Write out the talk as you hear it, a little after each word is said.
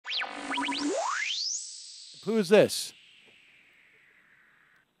Who is this?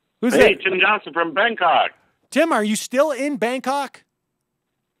 Who's Hey, that? Tim Johnson from Bangkok. Tim, are you still in Bangkok?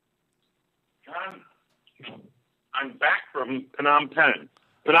 I'm back from Phnom Penh.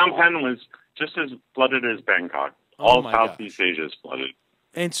 Phnom Penh was just as flooded as Bangkok. Oh All my Southeast gosh. Asia is flooded.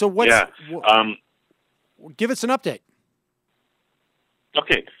 And so what's... Yeah. Give us an update.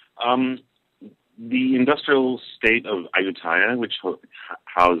 Okay. The industrial state of Ayutthaya, which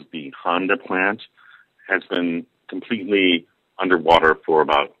housed the Honda plant, has been completely underwater for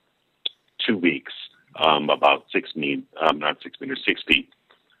about 2 weeks, about 6 feet,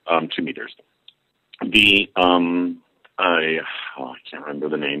 2 meters. I can't remember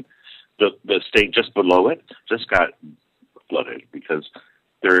the name. The state just below it just got flooded because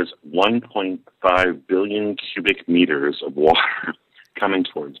there's 1.5 billion cubic meters of water coming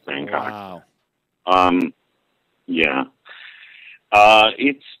towards Bangkok. Wow. Yeah.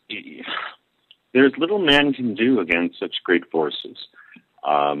 There's little man can do against such great forces.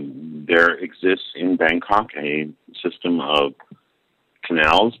 There exists in Bangkok a system of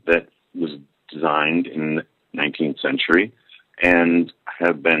canals that was designed in the 19th century and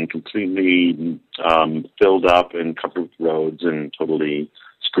have been completely filled up and covered with roads and totally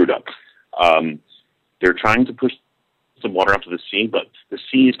screwed up. They're trying to push some water out to the sea, but the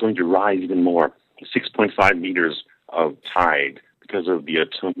sea is going to rise even more, 6.5 meters of tide because of the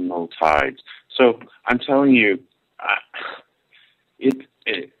autumnal tides. So I'm telling you,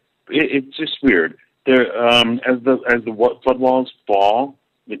 it's just weird. There, as the flood walls fall,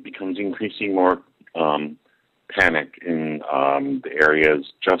 it becomes increasingly more panic in the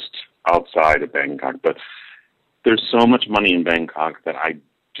areas just outside of Bangkok. But there's so much money in Bangkok that I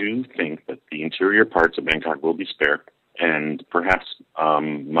do think that the interior parts of Bangkok will be spared, and perhaps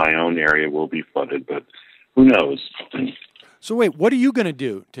my own area will be flooded, but who knows? So wait, what are you going to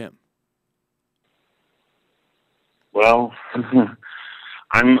do, Tim? Well,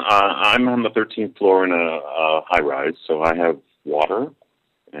 I'm on the 13th floor in a high rise, so I have water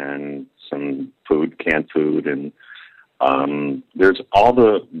and some food, canned food, and there's all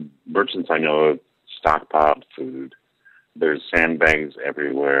the merchants I know of stockpiled food. There's sandbags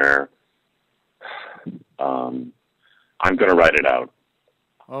everywhere. I'm going to write it out.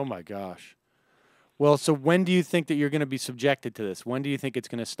 Oh my gosh. Well, so when do you think that you're going to be subjected to this? When do you think it's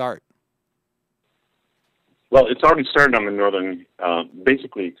going to start? Well, it's already started on the northern.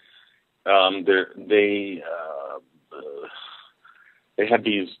 Basically, they had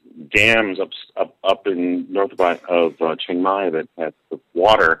these dams up in north of Chiang Mai that had the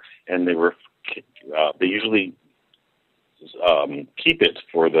water, and they usually keep it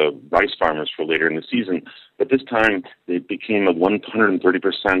for the rice farmers for later in the season. But this time, it became a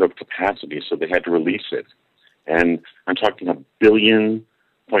 130% of capacity, so they had to release it. And I'm talking 1.5 billion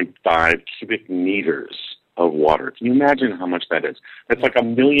cubic meters of water. Can you imagine how much that is? That's like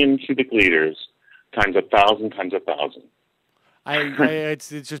 1 million cubic liters times 1,000 times 1,000. It's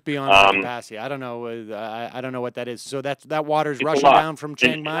just beyond my capacity. I don't know. I don't know what that is. So that water's rushing down from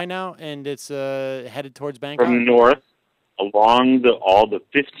Chiang Mai now, and it's headed towards Bangkok. From north, along all the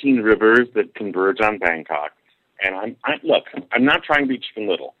 15 rivers that converge on Bangkok. And look, I'm not trying to be Chicken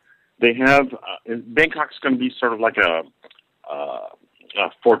Little. They have Bangkok's going to be sort of like a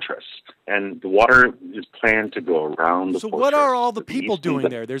fortress, and the water is planned to go around the fortress. So what are all the people doing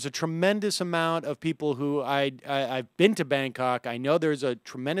there? There's a tremendous amount of people who I've been to Bangkok. I know there's a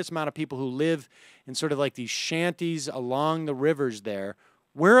tremendous amount of people who live in sort of like these shanties along the rivers there.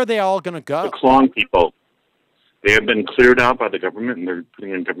 Where are they all going to go? The Klong people. They have been cleared out by the government, and they're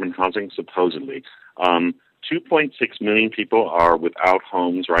putting in government housing, supposedly. 2.6 million people are without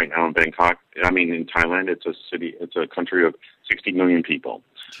homes right now in Bangkok. I mean, in Thailand, it's a country of 60 million people.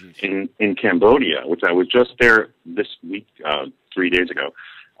 Jeez. In Cambodia, which I was just there this week, 3 days ago,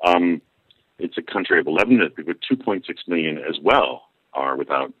 it's a country of 11 million people. 2.6 million as well are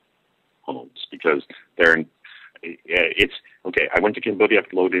without homes because it's okay. I went to Cambodia,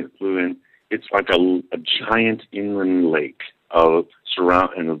 flew in. It's like a giant inland lake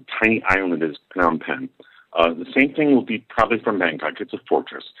and a tiny island is Phnom Penh. The same thing will be probably from Bangkok. It's a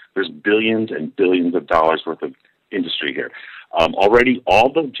fortress. There's billions and billions of dollars worth of industry here. Already, all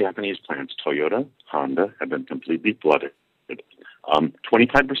the Japanese plants, Toyota, Honda, have been completely flooded.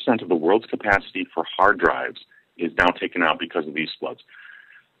 25% of the world's capacity for hard drives is now taken out because of these floods.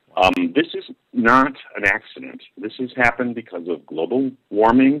 This is not an accident. This has happened because of global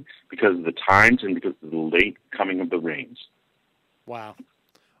warming, because of the tides, and because of the late coming of the rains. Wow.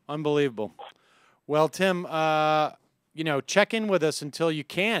 Unbelievable. Well, Tim, check in with us until you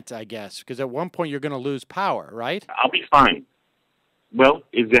can't, I guess, because at one point you're going to lose power, right? I'll be fine. Well,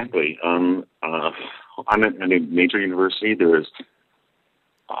 exactly. I'm at a major university. There is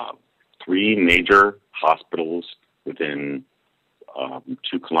 3 major hospitals within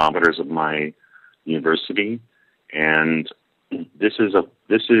 2 kilometers of my university, and this is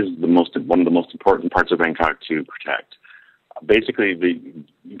one of the most important parts of Bangkok to protect. Basically, the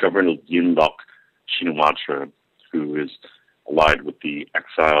Governor Yingluck Shinawatra, who is allied with the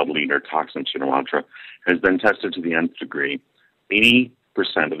exiled leader Thaksin Shinawatra, has been tested to the nth degree. 80%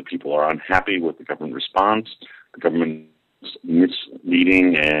 of the people are unhappy with the government response. The government's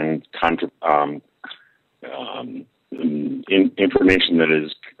misleading and information that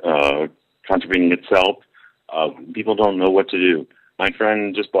is contravening itself. People don't know what to do. My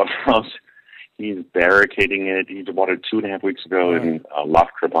friend just bought a house. He's barricading it. He bought it 2.5 weeks ago in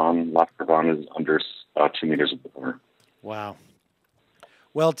Lac Cravan. Lac Cravan is under 2 meters of water. Wow.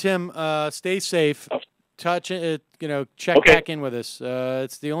 Well, Tim, stay safe. Check back in with us.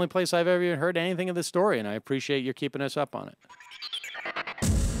 It's the only place I've ever heard anything of this story, and I appreciate you keeping us up on it.